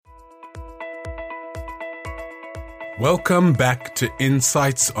Welcome back to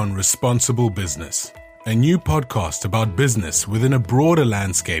Insights on Responsible Business, a new podcast about business within a broader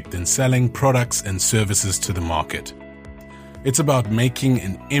landscape than selling products and services to the market. It's about making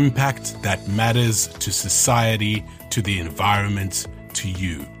an impact that matters to society, to the environment, to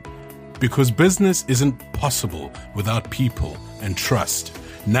you. Because business isn't possible without people and trust.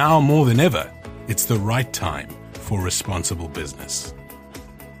 Now more than ever, it's the right time for responsible business.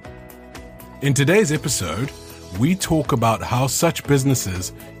 In today's episode, we talk about how such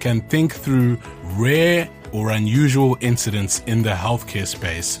businesses can think through rare or unusual incidents in the healthcare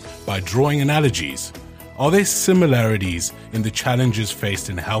space by drawing analogies. Are there similarities in the challenges faced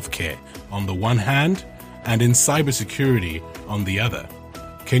in healthcare on the one hand and in cybersecurity on the other?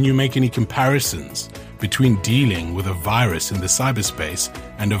 Can you make any comparisons between dealing with a virus in the cyberspace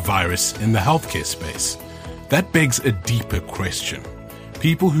and a virus in the healthcare space? That begs a deeper question.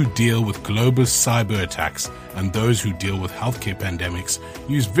 People who deal with global cyber attacks and those who deal with healthcare pandemics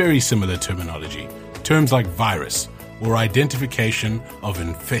use very similar terminology, terms like virus or identification of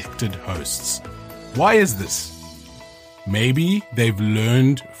infected hosts. Why is this? Maybe they've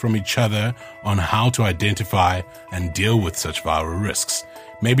learned from each other on how to identify and deal with such viral risks.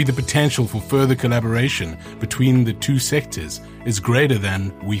 Maybe the potential for further collaboration between the two sectors is greater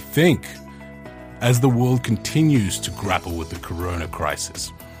than we think as the world continues to grapple with the corona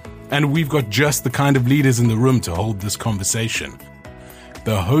crisis. And we've got just the kind of leaders in the room to hold this conversation.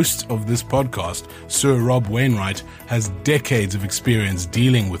 The host of this podcast, Sir Rob Wainwright, has decades of experience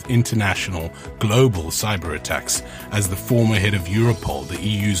dealing with international, global cyber attacks as the former head of Europol, the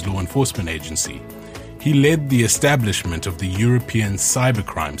EU's law enforcement agency. He led the establishment of the European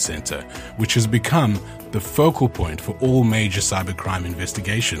Cybercrime Centre, which has become the focal point for all major cybercrime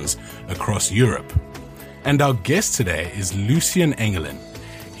investigations across Europe. And our guest today is Lucian Engelin.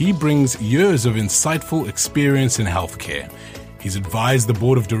 He brings years of insightful experience in healthcare. He's advised the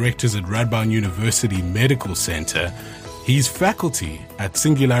board of directors at Radboud University Medical Center. He's faculty at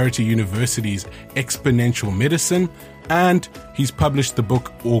Singularity University's Exponential Medicine, and he's published the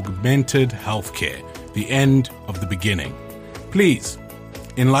book Augmented Healthcare: The End of the Beginning. Please,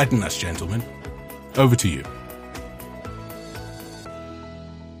 enlighten us, gentlemen. Over to you.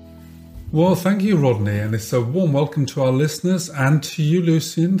 Well, thank you, Rodney, and it's a warm welcome to our listeners and to you,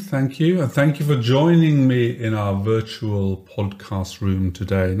 Lucian. Thank you, and thank you for joining me in our virtual podcast room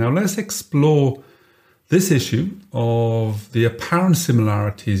today. Now, let's explore this issue of the apparent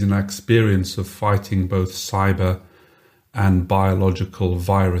similarities in our experience of fighting both cyber and biological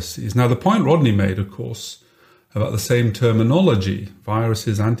viruses. Now, the point Rodney made, of course, about the same terminology,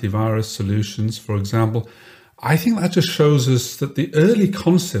 viruses, antivirus solutions, for example, I think that just shows us that the early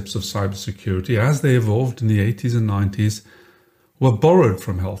concepts of cybersecurity, as they evolved in the 80s and 90s, were borrowed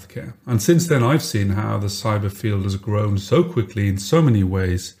from healthcare. And since then, I've seen how the cyber field has grown so quickly in so many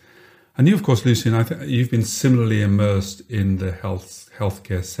ways. And you, of course, Lucian, I think you've been similarly immersed in the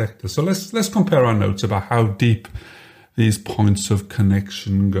healthcare sector. So let's compare our notes about how deep these points of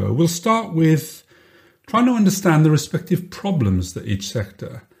connection go. We'll start with trying to understand the respective problems that each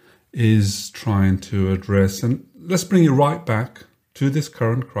sector is trying to address. And let's bring you right back to this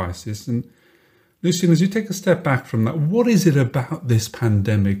current crisis. And Lucian, as you take a step back from that, what is it about this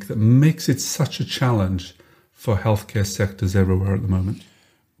pandemic that makes it such a challenge for healthcare sectors everywhere at the moment?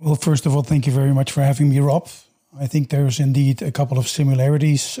 Well, first of all, thank you very much for having me, Rob. I think there's indeed a couple of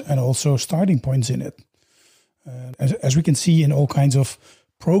similarities and also starting points in it. As we can see in all kinds of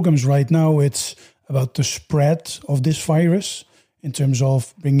programs right now, it's about the spread of this virus in terms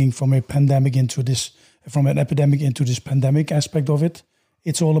of bringing from an epidemic into this pandemic aspect of it.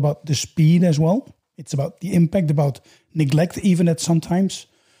 It's all about the speed as well. It's about the impact, about neglect even at some times.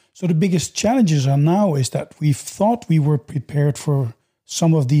 So the biggest challenges are now is that we thought we were prepared for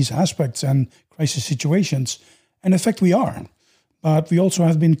some of these aspects and crisis situations. And in fact, we are. But we also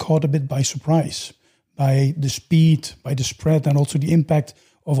have been caught a bit by surprise by the speed, by the spread, and also the impact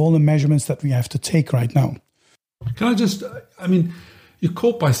of all the measurements that we have to take right now. Can I you're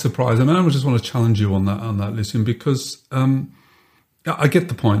caught by surprise. I just want to challenge you on that, Lucian, because I get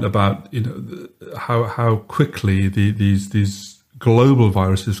the point about how quickly these global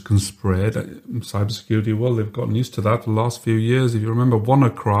viruses can spread. Cybersecurity, well, they've gotten used to that the last few years. If you remember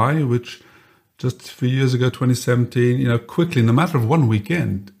WannaCry, which just a few years ago, 2017, quickly, in the matter of one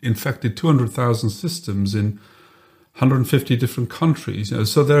weekend, infected 200,000 systems in 150 different countries.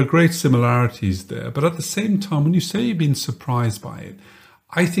 So there are great similarities there. But at the same time, when you say you've been surprised by it,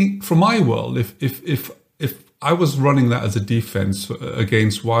 I think from my world, if I was running that as a defense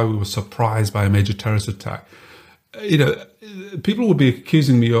against why we were surprised by a major terrorist attack, people will be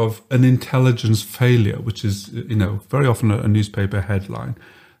accusing me of an intelligence failure, which is, very often a newspaper headline.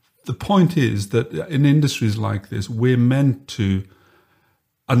 The point is that in industries like this, we're meant to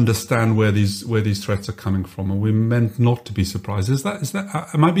understand where these threats are coming from, and we're meant not to be surprised. Is that?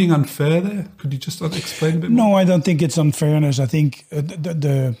 Am I being unfair there? Could you just explain a bit more? No, I don't think it's unfairness. I think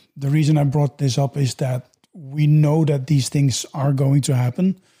the reason I brought this up is that we know that these things are going to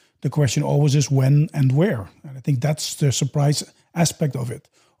happen. The question always is when and where, and I think that's the surprise aspect of it.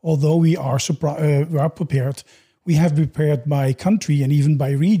 Although we are prepared, we have prepared by country and even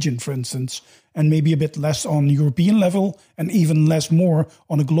by region, for instance, and maybe a bit less on European level and even less more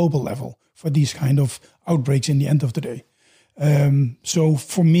on a global level for these kind of outbreaks in the end of the day. So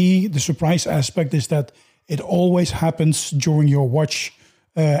for me, the surprise aspect is that it always happens during your watch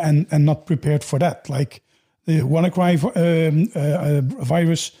and not prepared for that. Like the WannaCry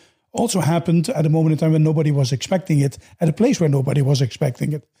virus also happened at a moment in time when nobody was expecting it, at a place where nobody was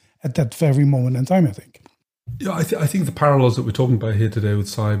expecting it at that very moment in time, I think. Yeah, I think the parallels that we're talking about here today with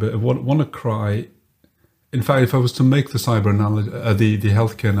cyber, WannaCry, in fact, if I was to make the cyber analogy, the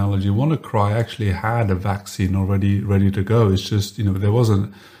healthcare analogy, WannaCry actually had a vaccine already ready to go. It's just, there was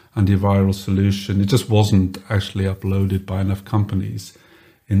an antiviral solution. It just wasn't actually uploaded by enough companies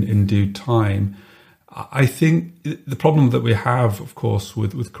in due time. I think the problem that we have, of course,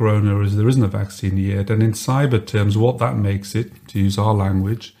 with Corona is there isn't a vaccine yet. And in cyber terms, what that makes it, to use our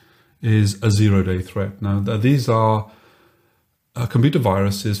language, is a zero-day threat. Now, these are computer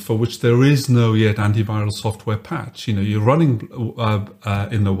viruses for which there is no yet antiviral software patch. You're running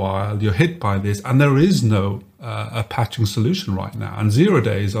in the wild, you're hit by this, and there is no a patching solution right now. And 0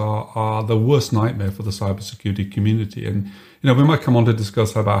 days are the worst nightmare for the cybersecurity community. And, we might come on to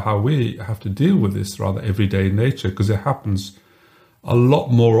discuss about how we have to deal with this rather everyday nature, because it happens a lot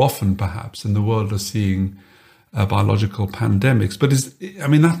more often, perhaps, in the world of seeing biological pandemics. But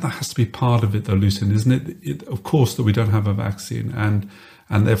that has to be part of it, though, Lucien, isn't it? Of course, that we don't have a vaccine, and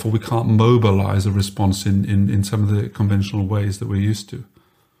therefore we can't mobilize a response in some of the conventional ways that we're used to.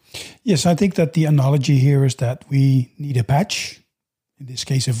 Yes, I think that the analogy here is that we need a patch, in this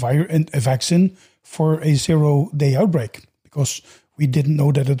case a vaccine, for a 0-day outbreak, because we didn't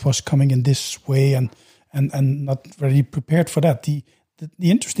know that it was coming in this way and not really prepared for that. The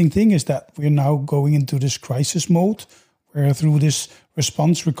interesting thing is that we're now going into this crisis mode, where through this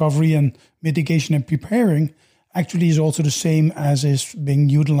response, recovery, and mitigation and preparing actually is also the same as is being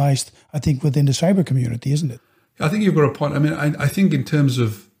utilized, I think, within the cyber community, isn't it? I think you've got a point. I think in terms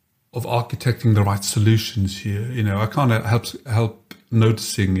of architecting the right solutions here, I can't help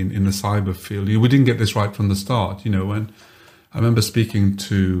noticing in the cyber field, we didn't get this right from the start. When I remember speaking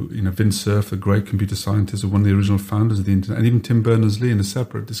to Vint Cerf, a great computer scientist, one of the original founders of the internet, and even Tim Berners-Lee in a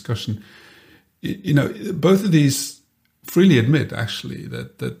separate discussion. Both of these freely admit actually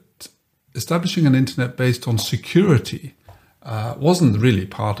that establishing an internet based on security wasn't really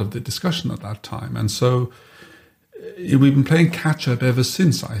part of the discussion at that time, and so we've been playing catch up ever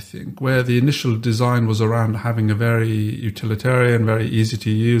since. I think where the initial design was around having a very utilitarian, very easy to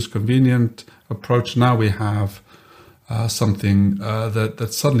use, convenient approach. Now we have something that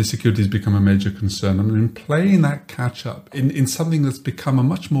suddenly security has become a major concern. And in playing that catch up in something that's become a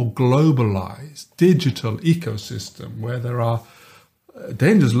much more globalized digital ecosystem where there are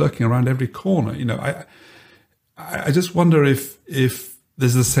dangers lurking around every corner, I just wonder if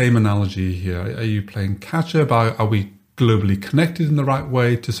there's the same analogy here. Are you playing catch up? Are we globally connected in the right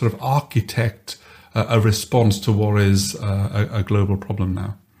way to sort of architect a response to what is a global problem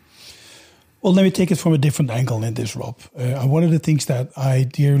now? Well, let me take it from a different angle in this, Rob. One of the things that I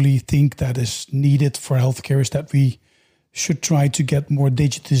dearly think that is needed for healthcare is that we should try to get more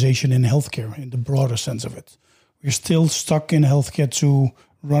digitization in healthcare in the broader sense of it. We're still stuck in healthcare to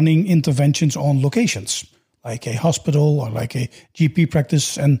running interventions on locations, like a hospital or like a GP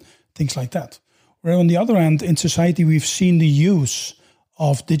practice and things like that. Where on the other hand, in society, we've seen the use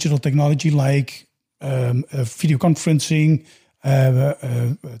of digital technology like video conferencing,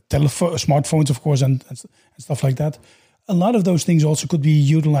 smartphones, of course, and stuff like that. A lot of those things also could be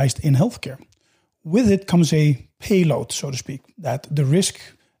utilized in healthcare. With it comes a payload, so to speak, that the risk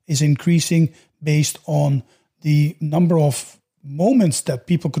is increasing based on the number of moments that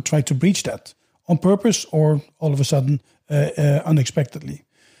people could try to breach that on purpose or all of a sudden unexpectedly.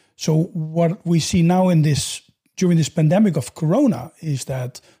 So what we see now during this pandemic of Corona is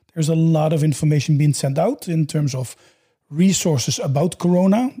that there's a lot of information being sent out in terms of resources about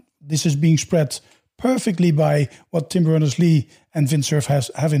Corona. This is being spread perfectly by what Tim Berners-Lee and Vint Cerf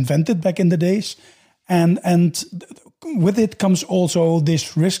have invented back in the days. And with it comes also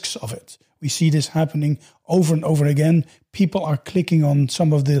these risks of it, We see this happening over and over again. People are clicking on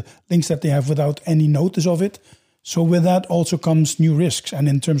some of the links that they have without any notice of it. So with that also comes new risks. And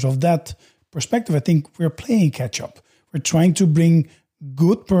in terms of that perspective, I think we're playing catch up. We're trying to bring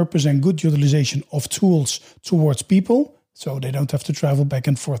good purpose and good utilization of tools towards people, so they don't have to travel back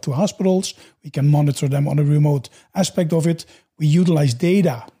and forth to hospitals. We can monitor them on a remote aspect of it. We utilize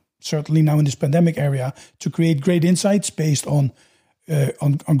data, certainly now in this pandemic area, to create great insights based on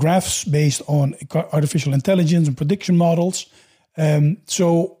graphs, based on artificial intelligence and prediction models.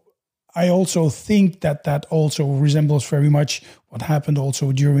 So I also think that also resembles very much what happened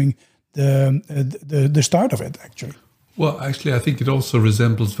also during the start of it, actually. Well, actually, I think it also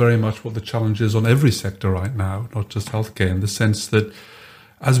resembles very much what the challenge is on every sector right now, not just healthcare, in the sense that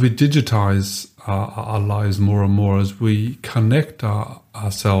as we digitize our lives more and more, as we connect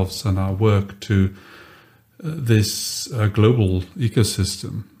ourselves and our work to this global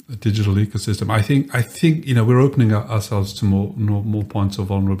ecosystem, a digital ecosystem, I think we're opening ourselves to more points of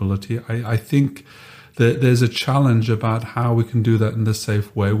vulnerability. I think that there's a challenge about how we can do that in a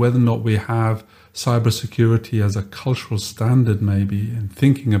safe way, whether or not we have cybersecurity as a cultural standard, maybe, and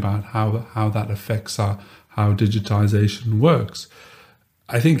thinking about how that affects how digitization works.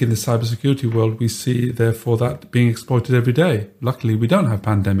 I think in the cybersecurity world, we see, therefore, that being exploited every day. Luckily, we don't have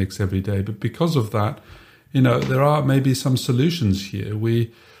pandemics every day, but because of that, there are maybe some solutions here.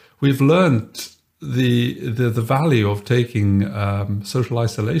 We've learned the value of taking social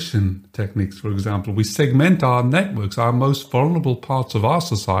isolation techniques, for example. We segment our networks. Our most vulnerable parts of our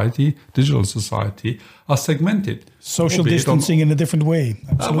society, digital society, are segmented. Social distancing in a different way.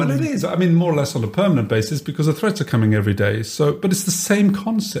 Well, it is. I mean, more or less on a permanent basis, because the threats are coming every day. But it's the same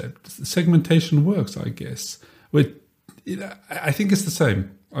concept. Segmentation works, I guess. I think it's the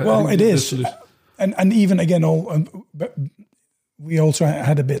same. Well, it is. And even again, we also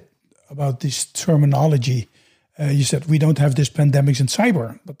had a bit about this terminology. You said we don't have this pandemics in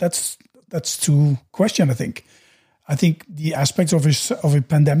cyber, but that's to question, I think. I think the aspects of a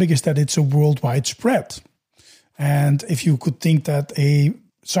pandemic is that it's a worldwide spread. And if you could think that a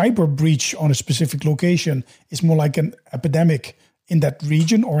cyber breach on a specific location is more like an epidemic in that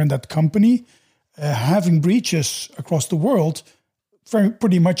region or in that company, having breaches across the world,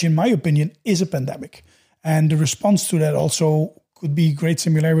 pretty much, in my opinion, is a pandemic. And the response to that also could be great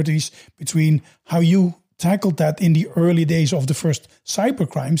similarities between how you tackled that in the early days of the first cyber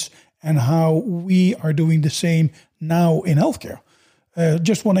crimes and how we are doing the same now in healthcare.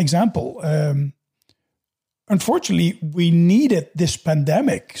 Just one example. Unfortunately, we needed this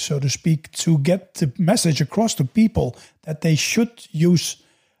pandemic, so to speak, to get the message across to people that they should use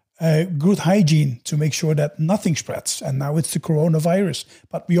good hygiene to make sure that nothing spreads. And now it's the coronavirus.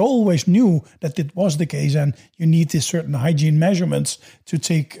 But we always knew that it was the case, and you need these certain hygiene measurements to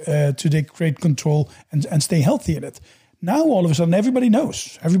take great control and stay healthy in it. Now, all of a sudden, everybody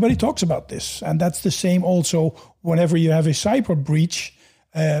knows. Everybody talks about this. And that's the same also whenever you have a cyber breach.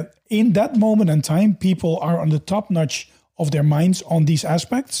 In that moment in time, people are on the top notch of their minds on these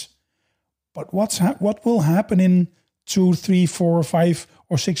aspects. But what will happen in 2, 3, 4, 5,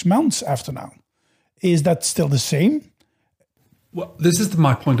 or 6 months after now? Is that still the same? Well, this is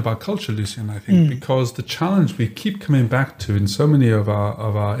my point about culture, Lucien, I think, because the challenge we keep coming back to in so many of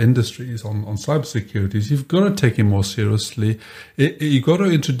our industries on cybersecurity is you've got to take it more seriously. You've got to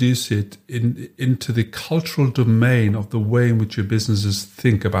introduce it into the cultural domain of the way in which your businesses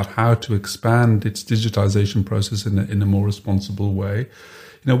think about how to expand its digitization process in a more responsible way.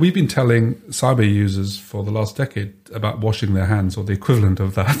 We've been telling cyber users for the last decade about washing their hands, or the equivalent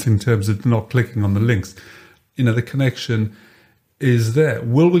of that, in terms of not clicking on the links. The connection is there.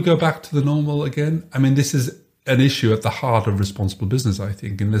 Will we go back to the normal again? I mean, this is an issue at the heart of responsible business, I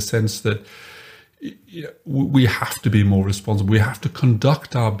think, in the sense that we have to be more responsible. We have to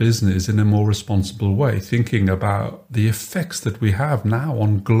conduct our business in a more responsible way, thinking about the effects that we have now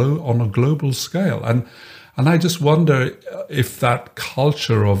on a global scale. And I just wonder if that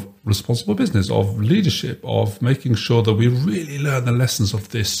culture of responsible business, of leadership, of making sure that we really learn the lessons of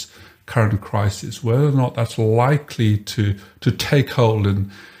this current crisis, whether or not that's likely to take hold in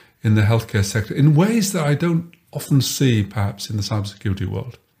the healthcare sector in ways that I don't often see, perhaps, in the cybersecurity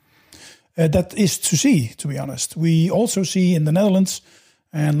world. That is to see, to be honest. We also see in the Netherlands,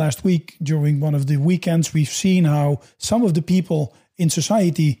 and last week during one of the weekends, we've seen how some of the people in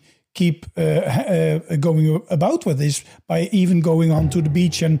society keep going about with this by even going on to the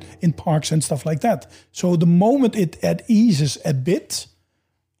beach and in parks and stuff like that. So the moment it eases a bit,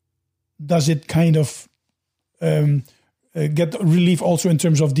 does it kind of get relief also in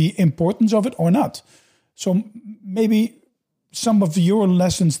terms of the importance of it or not? So maybe some of your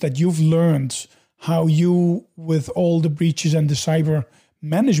lessons that you've learned, how you, with all the breaches and the cyber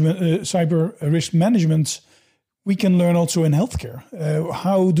risk management, we can learn also in healthcare.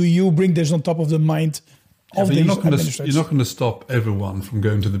 How do you bring this on top of the mind of these administrators? You're not going to stop everyone from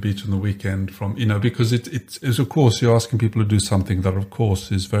going to the beach on the weekend because it's of course you're asking people to do something that of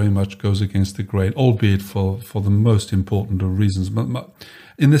course is very much goes against the grain, albeit for the most important of reasons. But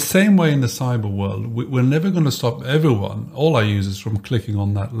in the same way in the cyber world, we're never going to stop everyone, all our users, from clicking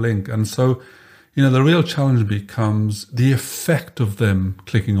on that link. And so, the real challenge becomes the effect of them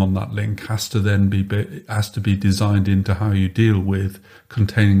clicking on that link has to be designed into how you deal with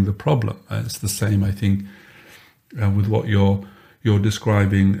containing the problem. It's the same, I think, with what you're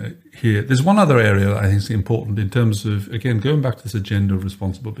describing here. There's one other area that I think is important in terms of, again, going back to this agenda of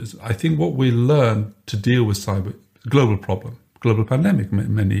responsible business. I think what we learn to deal with cyber, global problem, global pandemic,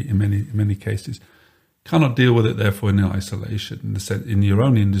 in many cases, cannot deal with it, therefore, in isolation, in your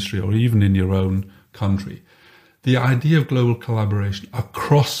own industry or even in your own country. The idea of global collaboration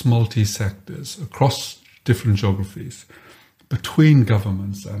across multi-sectors, across different geographies, between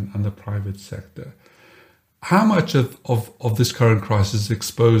governments and the private sector. How much of this current crisis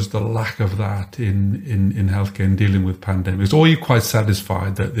exposed the lack of that in healthcare and dealing with pandemics? Or are you quite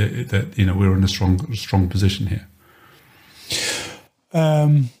satisfied that we're in a strong position here?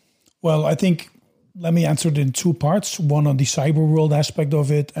 Well, I think, let me answer it in two parts, one on the cyber world aspect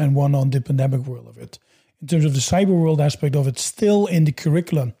of it and one on the pandemic world of it. In terms of the cyber world aspect of it, still in the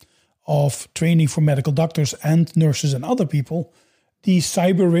curriculum of training for medical doctors and nurses and other people, these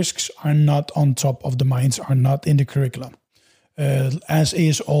cyber risks are not on top of the minds, are not in the curriculum. As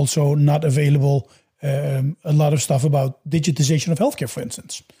is also not available a lot of stuff about digitization of healthcare, for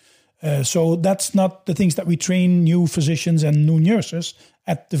instance. So that's not the things that we train new physicians and new nurses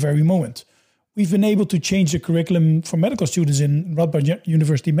at the very moment. We've been able to change the curriculum for medical students in Radboud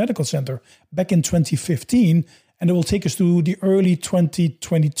University Medical Center back in 2015, and it will take us to the early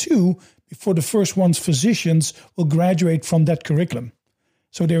 2022 before the first ones physicians will graduate from that curriculum.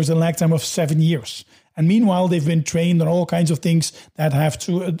 So there's a lag time of 7 years. And meanwhile, they've been trained on all kinds of things that have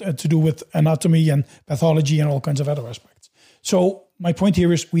to do with anatomy and pathology and all kinds of other aspects. So my point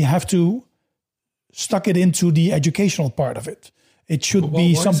here is we have to stuck it into the educational part of it. It should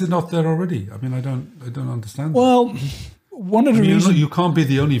be something. Why is it not there already? I mean, I don't understand. Well, one of the reasons you can't be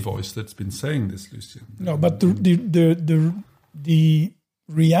the only voice that's been saying this, Lucien. No, but the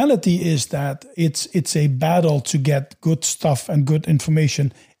reality is that it's a battle to get good stuff and good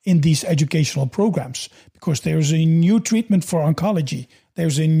information in these educational programs, because there's a new treatment for oncology,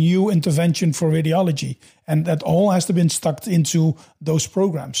 there's a new intervention for radiology, and that all has to be stuck into those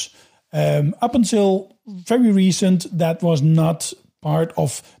programs. Up until very recent, that was not part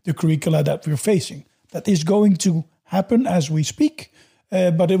of the curricula that we're facing. That is going to happen as we speak,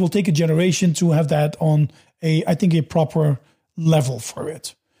 but it will take a generation to have that on a proper level for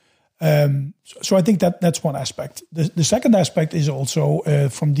it. So I think that's one aspect. The second aspect is also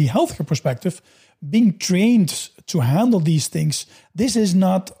from the healthcare perspective, being trained to handle these things. This is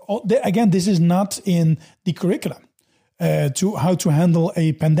not in the curriculum to how to handle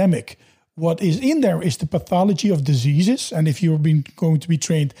a pandemic. What is in there is the pathology of diseases. And if you're going to be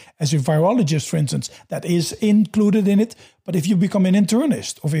trained as a virologist, for instance, that is included in it. But if you become an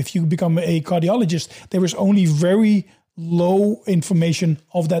internist or if you become a cardiologist, there is only very low information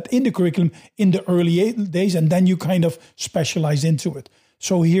of that in the curriculum in the early days. And then you kind of specialize into it.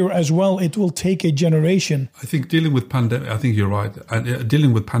 So here as well, it will take a generation. I think dealing with I think you're right.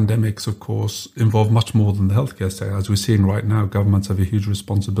 Dealing with pandemics, of course, involve much more than the healthcare sector. As we're seeing right now, governments have a huge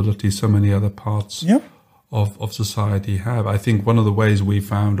responsibility. So many other parts of society have. I think one of the ways we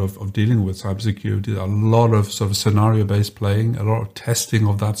found of dealing with cybersecurity, a lot of sort of scenario-based playing, a lot of testing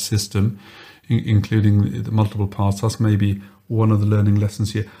of that system, including the multiple parts. That's maybe one of the learning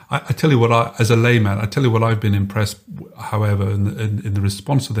lessons here. I tell you what, as a layman, I've been impressed, however, in the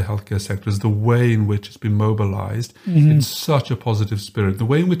response of the healthcare sector is the way in which it's been mobilized in such a positive spirit, the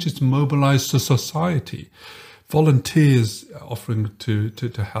way in which it's mobilized to society, volunteers offering to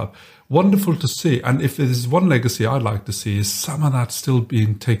help. Wonderful to see. And if there's one legacy I'd like to see is some of that still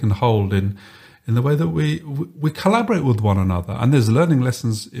being taken hold in the way that we collaborate with one another. And there's learning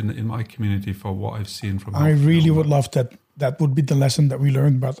lessons in my community for what I've seen from. I really would love that. That would be the lesson that we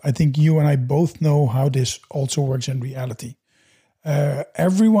learned. But I think you and I both know how this also works in reality.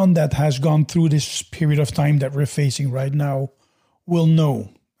 Everyone that has gone through this period of time that we're facing right now will know.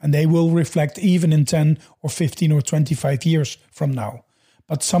 And they will reflect even in 10 or 15 or 25 years from now.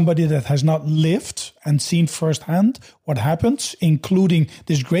 But somebody that has not lived and seen firsthand what happens, including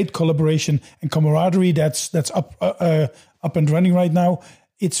this great collaboration and camaraderie that's up and running right now,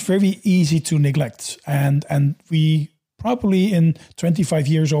 it's very easy to neglect. And we probably in 25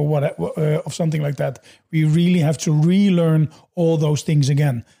 years or what of something like that, we really have to relearn all those things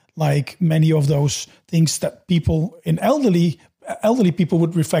again. Like many of those things that people in elderly people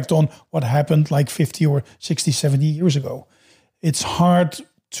would reflect on what happened like 50 or 60, 70 years ago. It's hard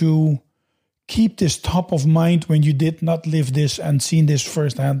to keep this top of mind when you did not live this and seen this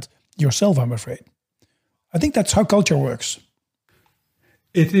firsthand yourself, I'm afraid. I think that's how culture works.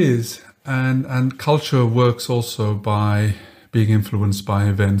 It is. And culture works also by being influenced by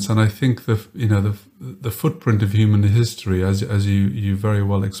events. And I think the footprint of human history, as you very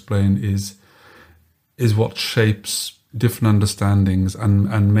well explain, is what shapes different understandings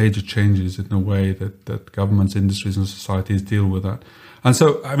and major changes in the way that governments, industries, and societies deal with that. And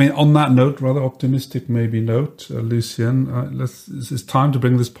so, I mean, on that note, rather optimistic maybe note, Lucien, it's time to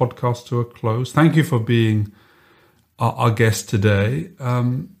bring this podcast to a close. Thank you for being our guest today.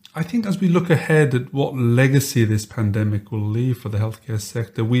 I think as we look ahead at what legacy this pandemic will leave for the healthcare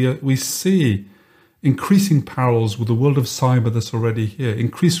sector, we see increasing parallels with the world of cyber that's already here,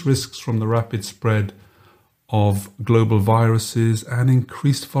 increased risks from the rapid spread of global viruses, and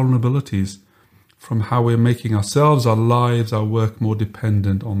increased vulnerabilities from how we're making ourselves, our lives, our work more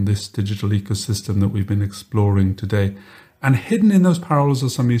dependent on this digital ecosystem that we've been exploring today. And hidden in those parallels are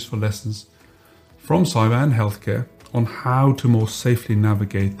some useful lessons from cyber and healthcare on how to more safely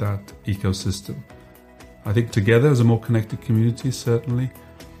navigate that ecosystem. I think together as a more connected community, certainly,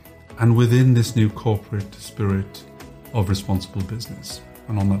 and within this new corporate spirit of responsible business.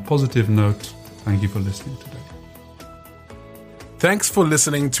 And on that positive note, thank you for listening today. Thanks for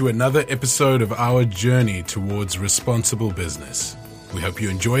listening to another episode of our journey towards responsible business. We hope you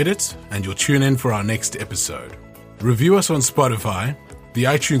enjoyed it and you'll tune in for our next episode. Review us on Spotify, the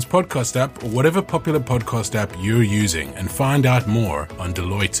iTunes podcast app, or whatever popular podcast app you're using, and find out more on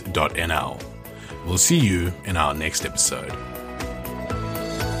Deloitte.nl. We'll see you in our next episode.